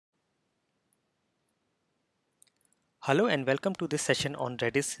Hello and welcome to this session on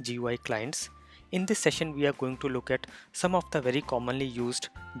Redis GUI Clients. In this session, we are going to look at some of the very commonly used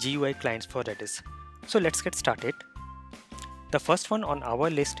GUI clients for Redis. So let's get started. The first one on our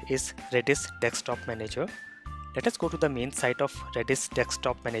list is Redis Desktop Manager. Let us go to the main site of Redis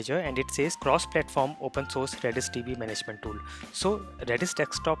Desktop Manager, and it says cross-platform open source Redis DB management tool. So Redis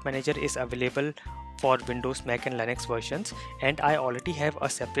Desktop Manager is available for Windows, Mac and Linux versions, and I already have a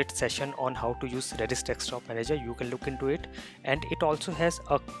separate session on how to use Redis Desktop Manager. You can look into it, and it also has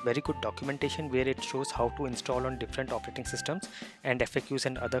a very good documentation where it shows how to install on different operating systems and FAQs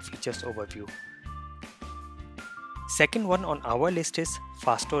and other features overview. Second one on our list is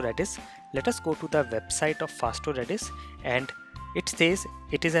FastoRedis. Let us go to the website of FastoRedis, and it says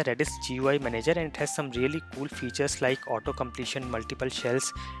it is a Redis GUI manager and it has some really cool features like auto completion, multiple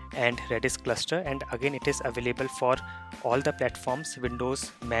shells and Redis cluster, and again it is available for all the platforms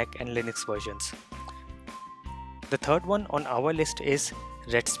Windows, Mac and Linux versions. The third one on our list is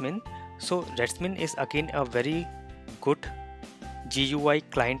Redsmin. So Redsmin is again a very good GUI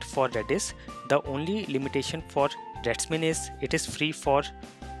client for Redis. The only limitation for Redsmin is it is free for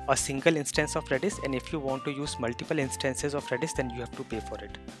a single instance of Redis, and if you want to use multiple instances of Redis, then you have to pay for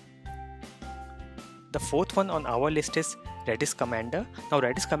it. The fourth one on our list is Redis Commander. Now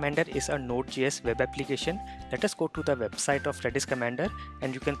Redis Commander is a Node.js web application. Let us go to the website of Redis Commander,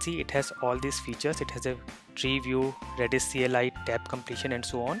 and you can see it has all these features. It has a tree view, Redis CLI, tab completion and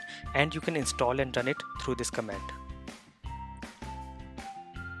so on, and you can install and run it through this command.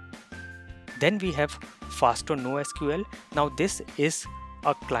 Then we have FastoNoSQL. Now this is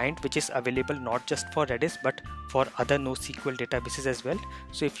a client which is available not just for Redis but for other NoSQL databases as well.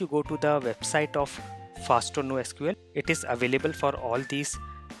 So if you go to the website of FastoNoSQL, it is available for all these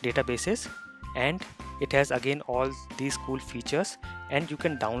databases, and it has again all these cool features, and you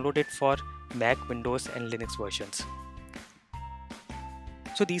can download it for Mac, Windows and Linux versions.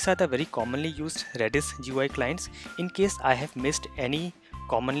 So these are the very commonly used Redis GUI clients. In case I have missed any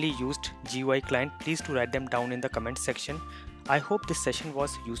commonly used GUI client, please do write them down in the comment section. I hope this session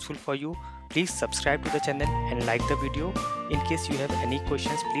was useful for you. Please subscribe to the channel and like the video. In case you have any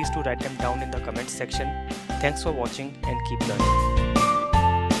questions, please do write them down in the comment section. Thanks for watching and keep learning.